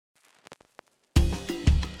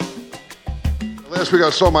Last week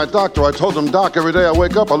I saw my doctor. I told him, Doc, every day I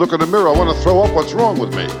wake up, I look in the mirror, I want to throw up. What's wrong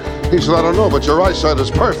with me? He said, I don't know, but your eyesight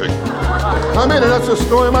is perfect. I mean, that's the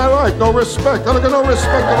story of my life. No respect. I don't get no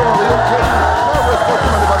respect at all. Are you kidding? No respect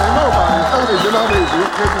from anybody. Nobody. It's not easy. Not easy. You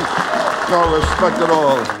kidding? No respect at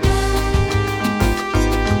all.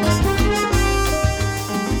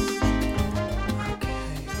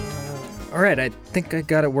 All right, I think I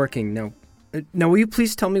got it working. Now, will you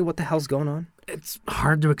please tell me what the hell's going on? It's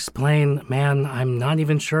hard to explain, man. I'm not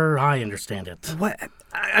even sure I understand it. What?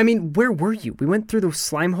 I mean, where were you? We went through the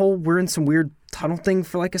slime hole, we're in some weird tunnel thing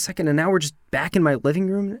for like a second, and now we're just back in my living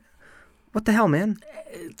room? What the hell, man?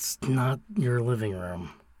 It's not your living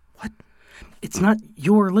room. What? It's not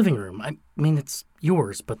your living room. I mean, it's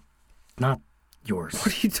yours, but not yours.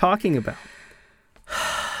 What are you talking about?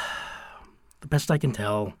 The best I can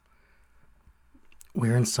tell,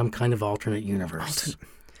 we're in some kind of alternate universe.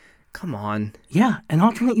 Come on. Yeah, an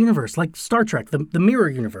alternate universe, like Star Trek, the mirror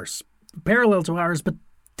universe. Parallel to ours, but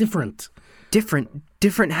different. Different?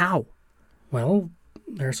 Different how? Well,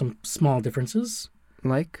 there are some small differences.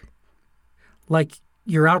 Like? Like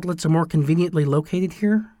your outlets are more conveniently located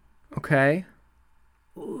here. Okay.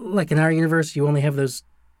 Like in our universe, you only have those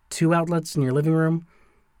 2 outlets in your living room,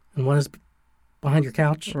 and one is behind your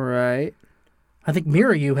couch. Right. I think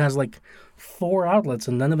Mirror You has like 4 outlets,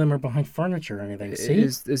 and none of them are behind furniture or anything. See?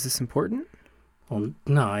 Is this important? Well,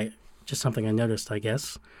 no, just something I noticed, I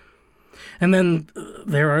guess. And then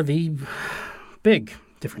there are the big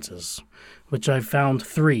differences, which I've found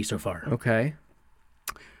 3 so far. Okay.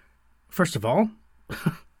 First of all,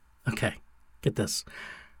 okay, get this.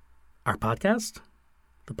 Our podcast,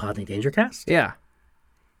 the Podney Dangercast, Yeah.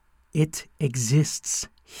 it exists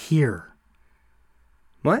here.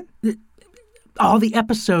 What? All the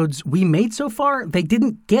episodes we made so far, they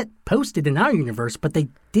didn't get posted in our universe, but they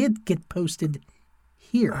did get posted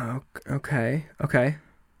here. Okay.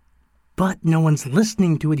 But no one's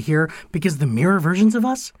listening to it here because the mirror versions of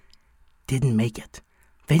us didn't make it.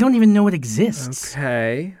 They don't even know it exists.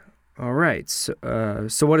 Okay. All right. So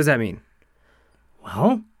what does that mean?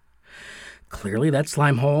 Well, clearly that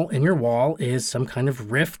slime hole in your wall is some kind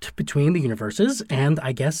of rift between the universes, and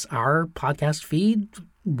I guess our podcast feed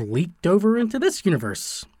leaked over into this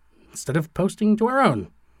universe instead of posting to our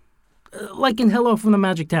own. Like in Hello from the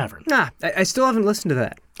Magic Tavern. Nah, I still haven't listened to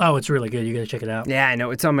that. Oh, it's really good. You gotta check it out. Yeah, I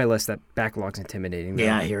know. It's on my list. That backlog's intimidating.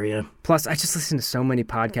 Yeah, I hear you. Plus, I just listen to so many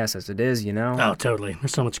podcasts as it is, you know? Oh, totally.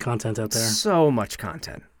 There's so much content out there. So much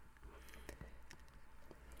content.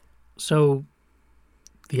 So,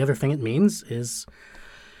 the other thing it means is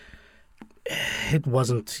it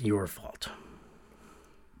wasn't your fault.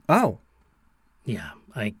 Oh. Yeah,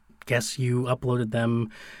 I guess you uploaded them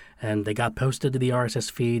and they got posted to the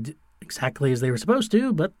RSS feed exactly as they were supposed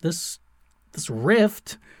to, but this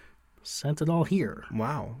rift sent it all here.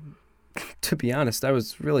 Wow. To be honest, I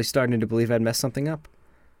was really starting to believe I'd messed something up.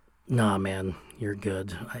 Nah, man, you're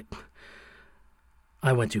good.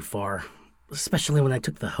 I went too far, especially when I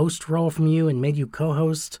took the host role from you and made you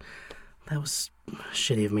co-host. That was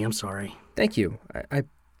shitty of me. I'm sorry. Thank you. I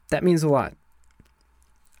that means a lot.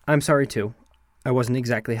 I'm sorry, too. I wasn't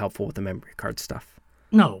exactly helpful with the memory card stuff.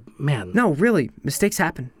 No, man. No, really. Mistakes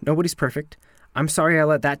happen. Nobody's perfect. I'm sorry I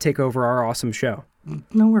let that take over our awesome show.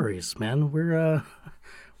 No worries, man. We're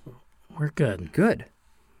good. Good.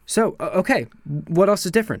 So, okay, what else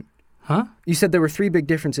is different? Huh? You said there were 3 big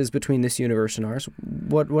differences between this universe and ours.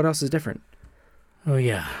 What else is different? Oh,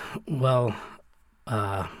 yeah. Well,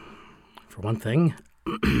 for one thing,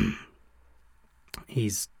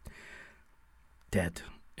 he's dead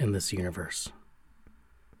in this universe.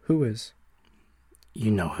 Who is? You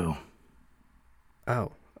know who.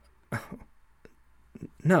 Oh.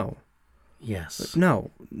 No. Yes. No.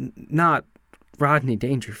 Not Rodney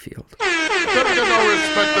Dangerfield. Don't get no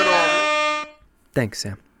respect at all. Thanks,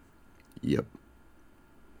 Sam. Yep.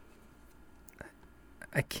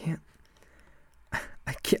 I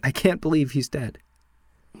can't believe he's dead.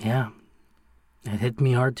 Yeah. It hit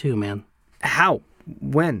me hard too, man. How?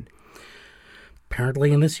 When?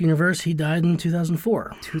 Apparently in this universe, he died in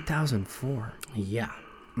 2004. 2004? Yeah.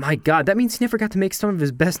 My God, that means he never got to make some of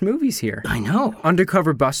his best movies here. I know.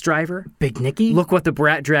 Undercover Bus Driver. Big Nicky. Look What the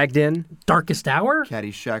Brat Dragged In. Darkest Hour.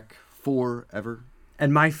 Caddyshack 4 ever.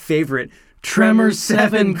 And my favorite, Tremors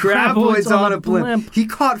 7, Graboids on a Blimp. He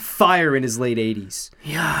caught fire in his late 80s.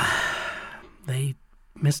 Yeah. They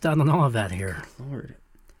missed out on all of that here. Lord.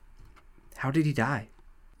 How did he die?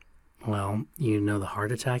 Well, you know the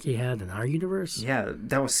heart attack he had in our universe? Yeah,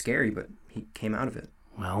 that was scary, but he came out of it.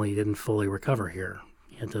 Well, he didn't fully recover here.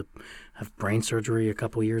 He had to have brain surgery a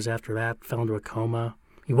couple years after that, fell into a coma.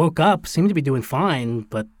 He woke up, seemed to be doing fine,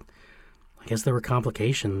 but I guess there were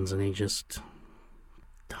complications and he just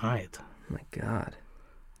died. Oh my God.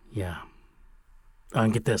 Yeah.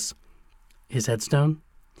 And get this. His headstone,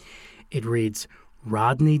 it reads,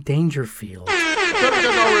 Rodney Dangerfield. Don't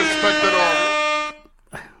get no respect at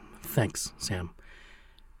all. Thanks, Sam.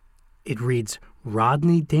 It reads,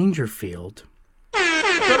 Rodney Dangerfield. Don't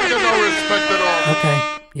get no respect at all.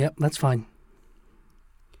 Okay, yep, that's fine.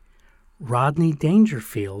 Rodney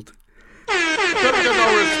Dangerfield. Don't get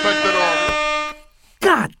no respect at all.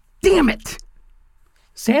 God damn it!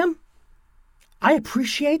 Sam, I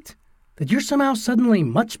appreciate that you're somehow suddenly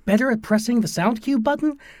much better at pressing the sound cue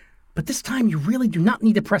button, but this time you really do not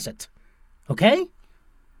need to press it. Okay?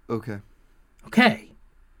 Okay. Okay.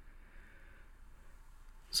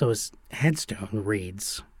 So his headstone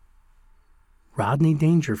reads, Rodney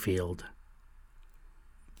Dangerfield.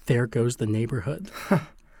 There goes the neighborhood.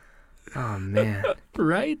 Oh, man.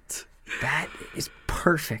 Right? That is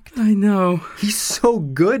perfect. I know. He's so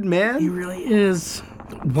good, man. He really is.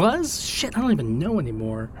 Was? Shit, I don't even know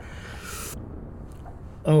anymore.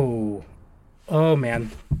 Oh,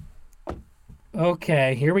 man.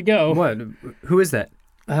 Okay, here we go. What? Who is that?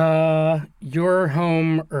 You're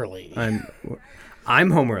home early.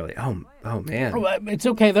 I'm home early. Oh man. Oh, it's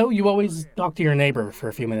okay, though. You always talk to your neighbor for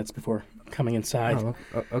a few minutes before coming inside. Oh,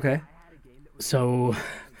 okay. So,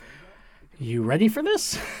 you ready for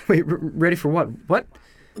this? Wait, ready for what? What?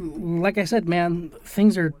 Like I said, man,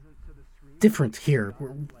 things are different here.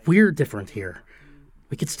 We're different here.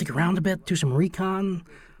 We could stick around a bit, do some recon.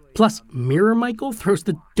 Plus, Mirror Michael throws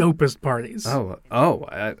the dopest parties.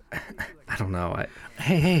 I don't know.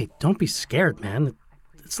 Hey, don't be scared, man.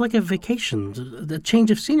 It's like a vacation. A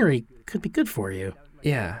change of scenery could be good for you.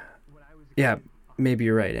 Yeah, maybe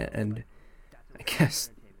you're right. And I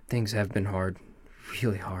guess things have been hard.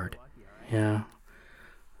 Really hard. Yeah.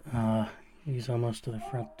 He's almost to the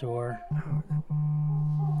front door.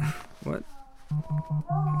 What?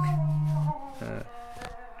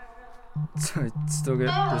 So it's still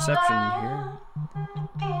good reception here.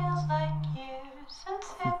 Feels like years since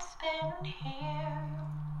it's been here.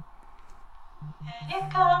 And here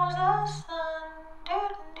comes the sun.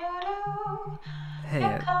 Do-do-do-do. Hey,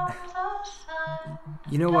 Here comes the sun.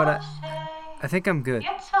 you know what? Don't say I think I'm good.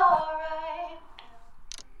 it's alright.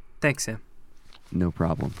 Thanks, Sam. No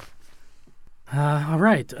problem. All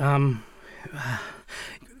right.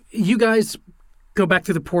 You guys go back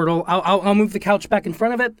through the portal. I'll move the couch back in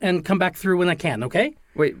front of it and come back through when I can, okay?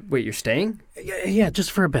 Wait, you're staying? Yeah,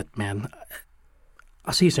 just for a bit, man.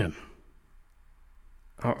 I'll see you soon.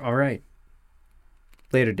 All right.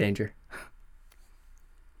 Later, Danger.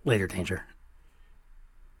 Later, Danger.